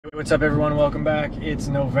What's up everyone, welcome back. It's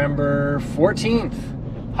November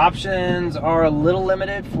 14th. Options are a little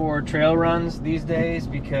limited for trail runs these days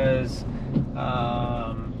because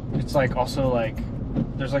it's like also like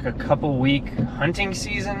there's like a couple week hunting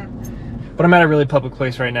season, but I'm at a really public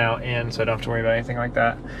place right now and so I don't have to worry about anything like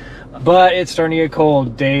that. But it's starting to get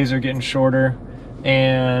cold, days are getting shorter,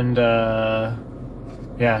 and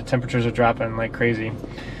yeah, temperatures are dropping like crazy.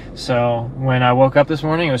 So when I woke up this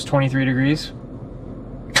morning it was 23 degrees.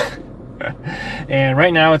 And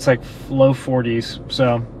right now it's like low 40s,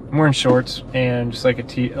 so I'm wearing shorts and just like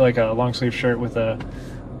a long sleeve shirt with a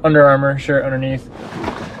Under Armour shirt underneath.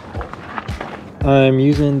 I'm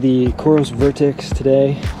using the Coros Vertex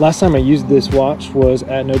today. Last time I used this watch was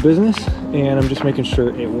at No Business, and I'm just making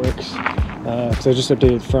sure it works because I just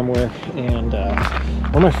updated firmware, and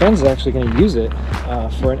one of my friends is actually going to use it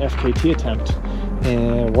for an FKT attempt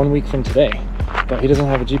 1 week from today, but he doesn't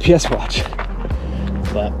have a GPS watch.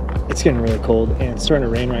 But it's getting really cold and it's starting to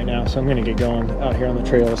rain right now, so I'm gonna get going out here on the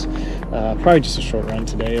trails. Probably just a short run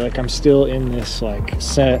today. Like, I'm still in this like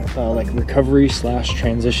recovery /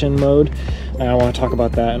 transition mode, and I want to talk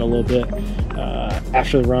about that in a little bit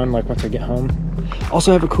after the run, like once I get home.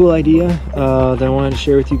 Also, I have a cool idea that I wanted to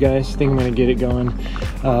share with you guys. I think I'm gonna get it going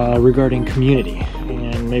regarding community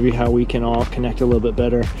and maybe how we can all connect a little bit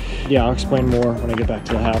better. Yeah, I'll explain more when I get back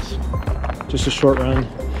to the house. Just a short run,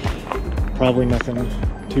 probably nothing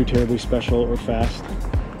too terribly special or fast.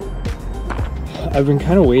 I've been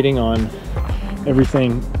kind of waiting on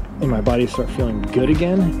everything in my body to start feeling good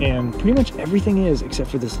again, and pretty much everything is, except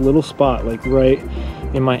for this little spot like right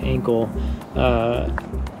in my ankle.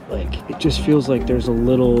 Like, it just feels like there's a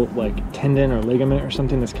little like tendon or ligament or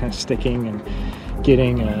something that's kind of sticking and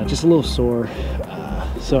getting just a little sore.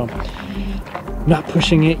 So not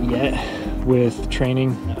pushing it yet with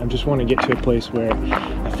training. I just want to get to a place where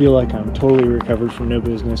I feel like I'm totally recovered from No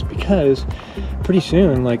Business, because pretty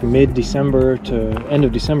soon, like mid-December to end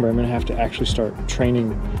of December, I'm going to have to actually start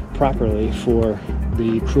training properly for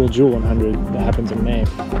the Cruel Jewel 100 that happens in May.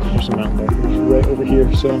 There's a mountain bike right over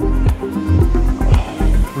here, so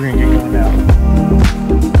we're going to get going now.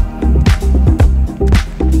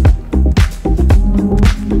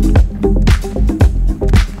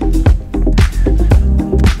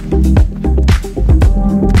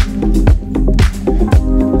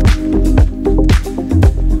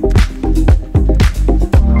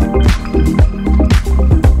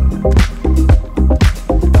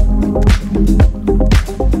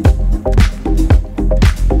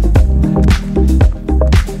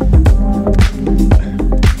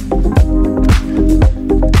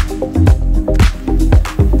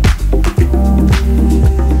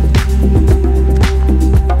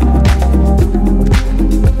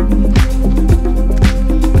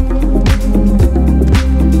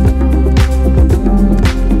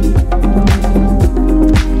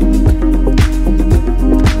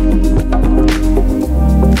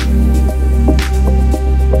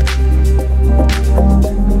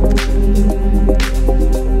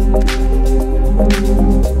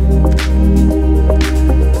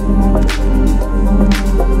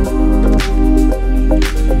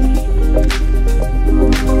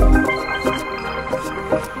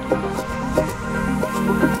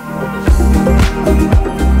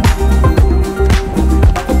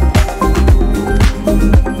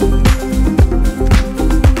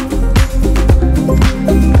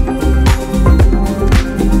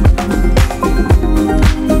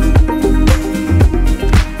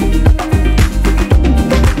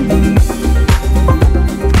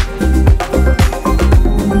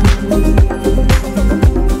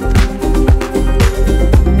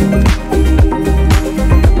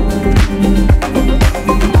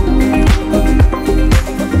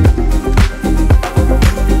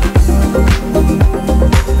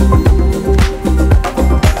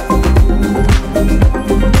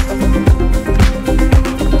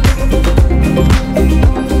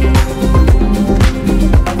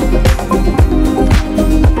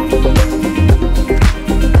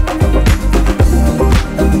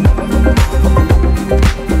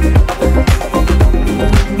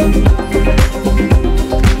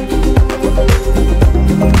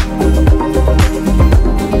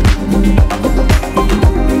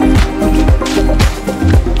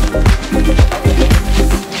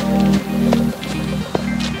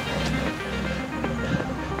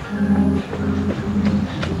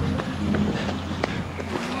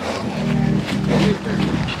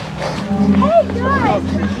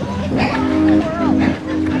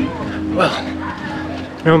 Well,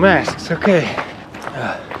 no masks, okay.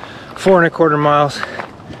 4¼ miles,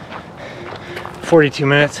 42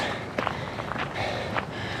 minutes.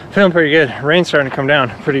 Feeling pretty good. Rain's starting to come down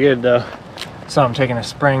pretty good though. So I'm taking a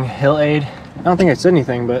spring hill aid. I don't think I said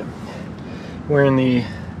anything, but wearing the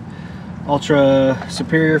Ultra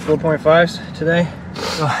Superior 4.5s today.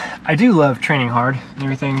 So I do love training hard and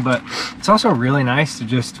everything, but it's also really nice to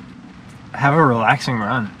just have a relaxing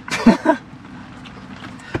run.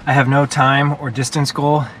 I have no time or distance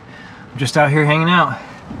goal. I'm just out here hanging out.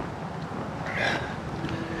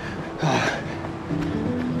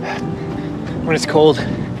 When it's cold,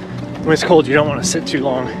 you don't want to sit too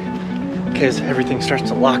long because everything starts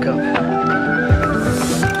to lock up.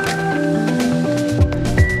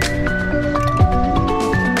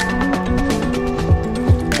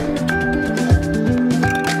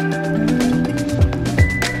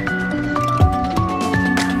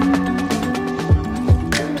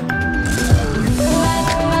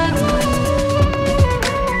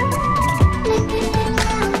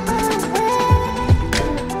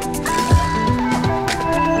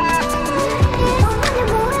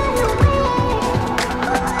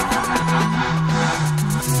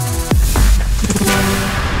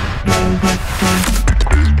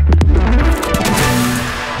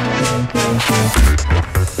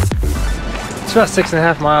 It's about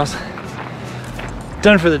 6.5 miles.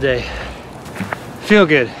 Done for the day. Feel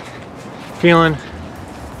good. Feeling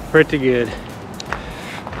pretty good.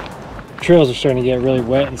 Trails are starting to get really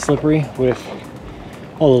wet and slippery with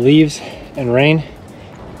all the leaves and rain.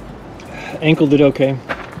 Ankle did okay.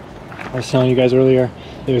 I was telling you guys earlier,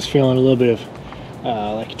 I was feeling a little bit of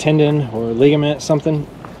like a tendon or ligament, something.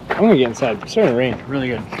 I'm gonna get inside. It's starting to rain really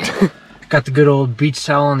good. Got the good old beach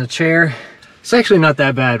towel on the chair. It's actually not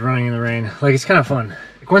that bad running in the rain. Like, it's kind of fun.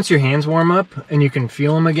 Like, once your hands warm up and you can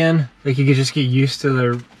feel them again, like, you can just get used to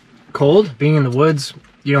the cold. Being in the woods,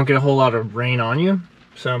 you don't get a whole lot of rain on you.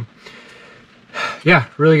 So yeah,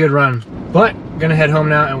 really good run. But I'm gonna head home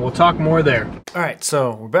now and we'll talk more there. All right,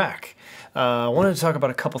 so we're back. I wanted to talk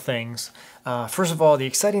about a couple things. First of all, the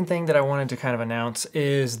exciting thing that I wanted to kind of announce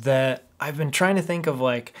is that I've been trying to think of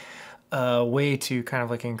like a way to kind of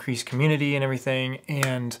like increase community and everything,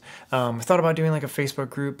 and I thought about doing like a Facebook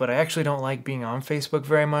group, but I actually don't like being on Facebook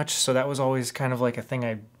very much, so that was always kind of like a thing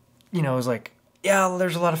I was like, yeah,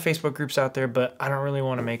 there's a lot of Facebook groups out there, but I don't really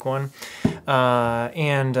want to make one.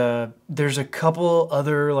 There's a couple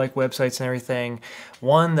other like websites and everything.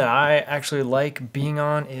 One that I actually like being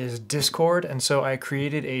on is Discord, and so I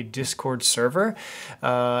created a Discord server.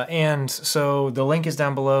 And so the link is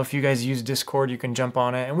down below. If you guys use Discord, you can jump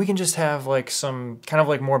on it, and we can just have like some kind of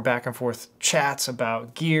like more back and forth chats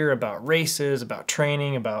about gear, about races, about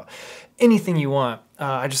training, about anything you want.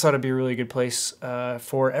 I just thought it'd be a really good place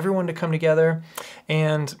for everyone to come together.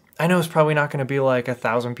 And I know it's probably not going to be like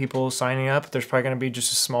 1,000 people signing up. There's probably going to be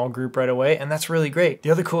just a small group right away, and that's really great.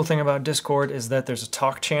 The other cool thing about Discord is that there's a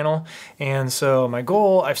talk channel, and so my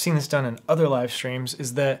goal, I've seen this done in other live streams,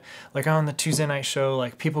 is that like on the Tuesday night show,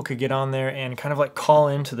 like people could get on there and kind of like call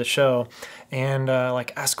into the show and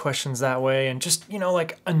like ask questions that way, and just, you know,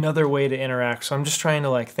 like another way to interact. So I'm just trying to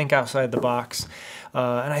like think outside the box,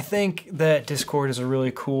 and I think that Discord is a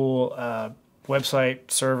really cool website,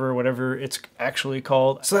 server, whatever it's actually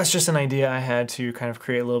called. So that's just an idea I had to kind of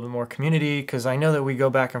create a little bit more community, because I know that we go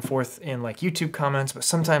back and forth in like YouTube comments, but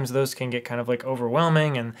sometimes those can get kind of like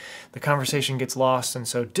overwhelming and the conversation gets lost. And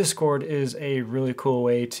so Discord is a really cool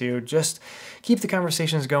way to just keep the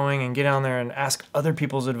conversations going and get on there and ask other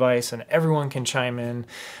people's advice, and everyone can chime in.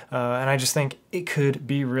 And I just think it could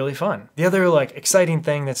be really fun. The other like exciting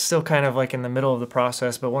thing that's still kind of like in the middle of the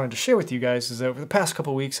process, but wanted to share with you guys, is that over the past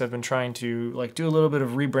couple weeks I've been trying to like do a little bit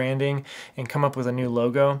of rebranding and come up with a new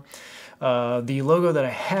logo. The logo that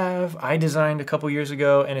I have, I designed a couple years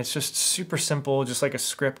ago, and it's just super simple, just like a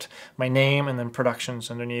script, my name, and then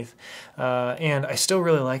productions underneath. And I still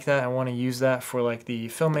really like that. I want to use that for like the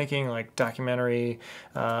filmmaking, like documentary,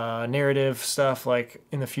 narrative stuff like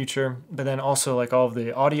in the future, but then also like all of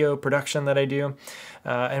the audio production that I do.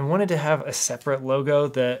 And wanted to have a separate logo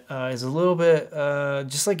that is a little bit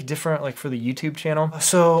just like different, like for the YouTube channel.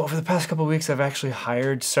 So over the past couple weeks, I've actually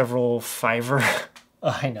hired several Fiverr.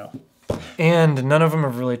 I know. And none of them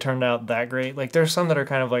have really turned out that great. Like there's some that are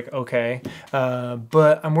kind of like okay,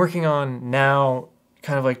 but I'm working on now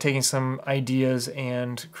kind of like taking some ideas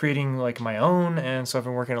and creating like my own. And so I've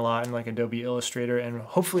been working a lot in like Adobe Illustrator, and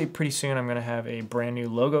hopefully pretty soon I'm going to have a brand new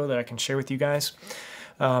logo that I can share with you guys.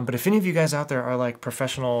 But if any of you guys out there are like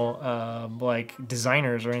professional like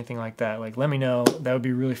designers or anything like that, like let me know. That would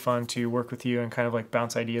be really fun to work with you and kind of like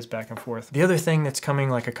bounce ideas back and forth. The other thing that's coming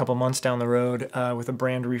like a couple months down the road with a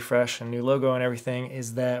brand refresh and new logo and everything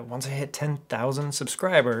is that once I hit 10,000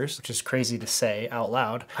 subscribers, which is crazy to say out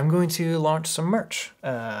loud, I'm going to launch some merch.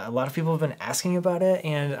 A lot of people have been asking about it,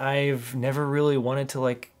 and I've never really wanted to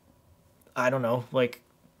like, I don't know, like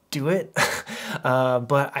do it.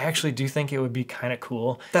 But I actually do think it would be kind of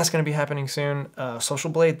cool. That's going to be happening soon. Social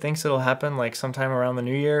Blade thinks it'll happen like sometime around the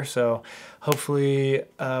new year. So hopefully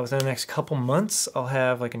within the next couple months, I'll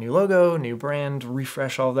have like a new logo, new brand,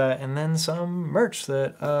 refresh all that, and then some merch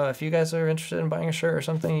that if you guys are interested in buying a shirt or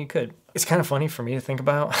something, you could. It's kind of funny for me to think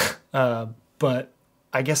about, but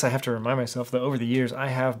I guess I have to remind myself that over the years, I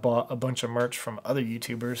have bought a bunch of merch from other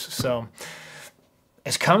YouTubers. So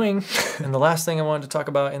it's coming. And the last thing I wanted to talk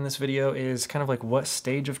about in this video is kind of like what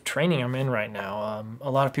stage of training I'm in right now.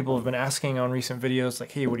 A lot of people have been asking on recent videos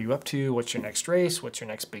like, hey, what are you up to? What's your next race? What's your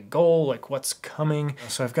next big goal? Like what's coming?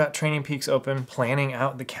 So I've got Training Peaks open. Planning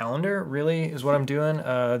out the calendar really is what I'm doing.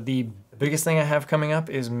 The biggest thing I have coming up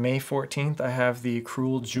is May 14th. I have the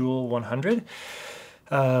Cruel Jewel 100.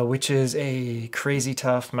 Which is a crazy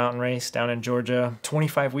tough mountain race down in Georgia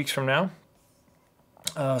 25 weeks from now.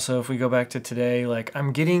 So if we go back to today, like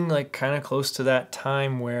I'm getting like kind of close to that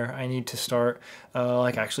time where I need to start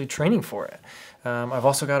like actually training for it. I've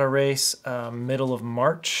also got a race middle of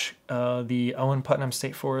March, the Owen Putnam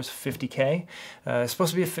State Forest 50K. It's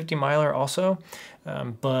supposed to be a 50 miler also,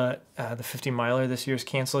 but the 50 miler this year is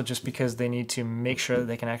canceled just because they need to make sure that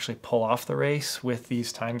they can actually pull off the race with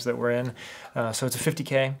these times that we're in. So it's a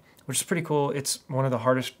 50K, which is pretty cool. It's one of the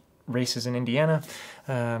hardest races in Indiana.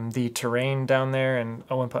 The terrain down there in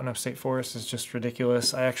Owen Putnam State Forest is just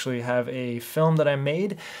ridiculous. I actually have a film that I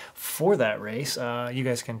made for that race. You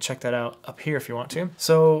guys can check that out up here if you want to.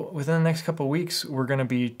 So within the next couple of weeks, we're going to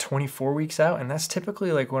be 24 weeks out, and that's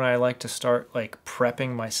typically like when I like to start like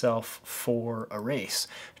prepping myself for a race.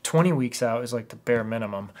 20 weeks out is like the bare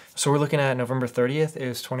minimum. So we're looking at November 30th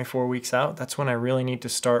is 24 weeks out. That's when I really need to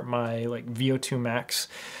start my like VO2 max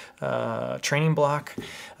training block,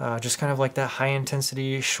 just kind of like that high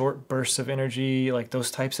intensity, short bursts of energy, like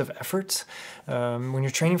those types of efforts. When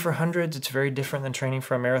you're training for hundreds, it's very different than training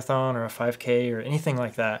for a marathon or a 5K or anything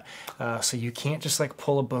like that. So you can't just like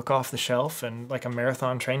pull a book off the shelf and like a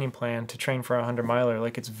marathon training plan to train for a 100 miler.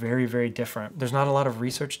 Like it's very, very different. There's not a lot of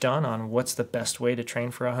research done on what's the best way to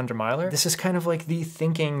train for a 100 miler. This is kind of like the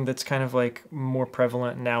thinking that's kind of like more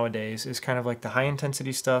prevalent nowadays is kind of like the high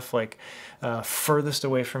intensity stuff, like furthest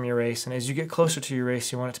away from your race, and as you get closer to your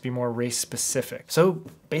race, you want it to be more race specific. So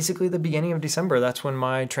basically the beginning of December, that's when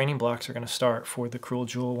my training blocks are going to start for the Cruel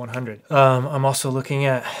Jewel 100. I'm also looking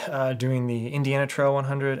at doing the Indiana Trail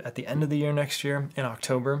 100 at the end of the year next year in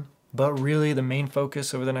October. But really the main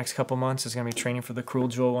focus over the next couple months is going to be training for the Cruel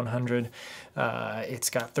Jewel 100. It's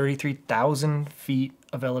got 33,000 feet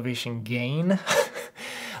of elevation gain,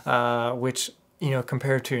 which, you know,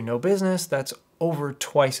 compared to No Business, that's over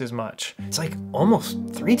twice as much. It's like almost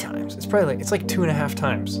 3 times. It's probably like, it's like 2.5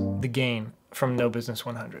 times the gain from No Business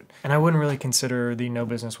 100. And I wouldn't really consider the No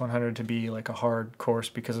Business 100 to be like a hard course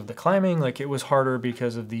because of the climbing. Like it was harder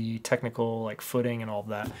because of the technical like footing and all of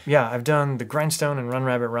that. Yeah, I've done the Grindstone and Run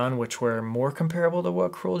Rabbit Run, which were more comparable to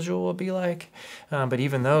what Cruel Jewel will be like. But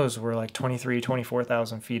even those were like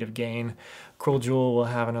 24,000 feet of gain. Cruel Jewel will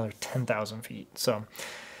have another 10,000 feet. So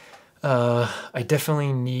I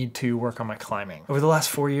definitely need to work on my climbing. Over the last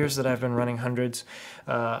 4 years that I've been running hundreds,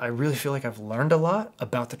 I really feel like I've learned a lot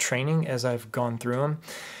about the training as I've gone through them.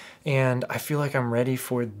 And I feel like I'm ready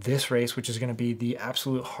for this race, which is going to be the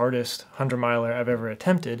absolute hardest 100 miler I've ever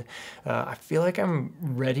attempted. I feel like I'm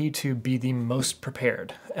ready to be the most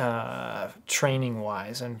prepared, training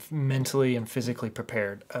wise and mentally and physically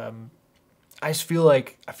prepared. I just feel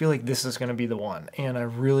like this is going to be the one, and I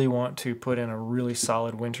really want to put in a really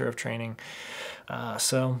solid winter of training.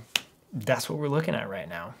 So that's what we're looking at right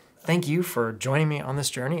now. Thank you for joining me on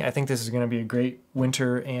this journey. I think this is going to be a great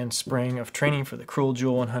winter and spring of training for the Cruel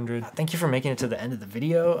Jewel 100. Thank you for making it to the end of the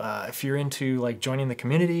video. If you're into like joining the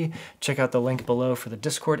community, check out the link below for the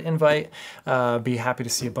Discord invite. Be happy to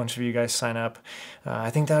see a bunch of you guys sign up.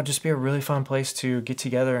 I think that would just be a really fun place to get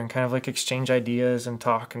together and kind of like exchange ideas and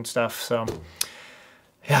talk and stuff. So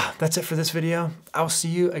yeah, that's it for this video. I'll see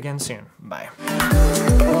you again soon. Bye.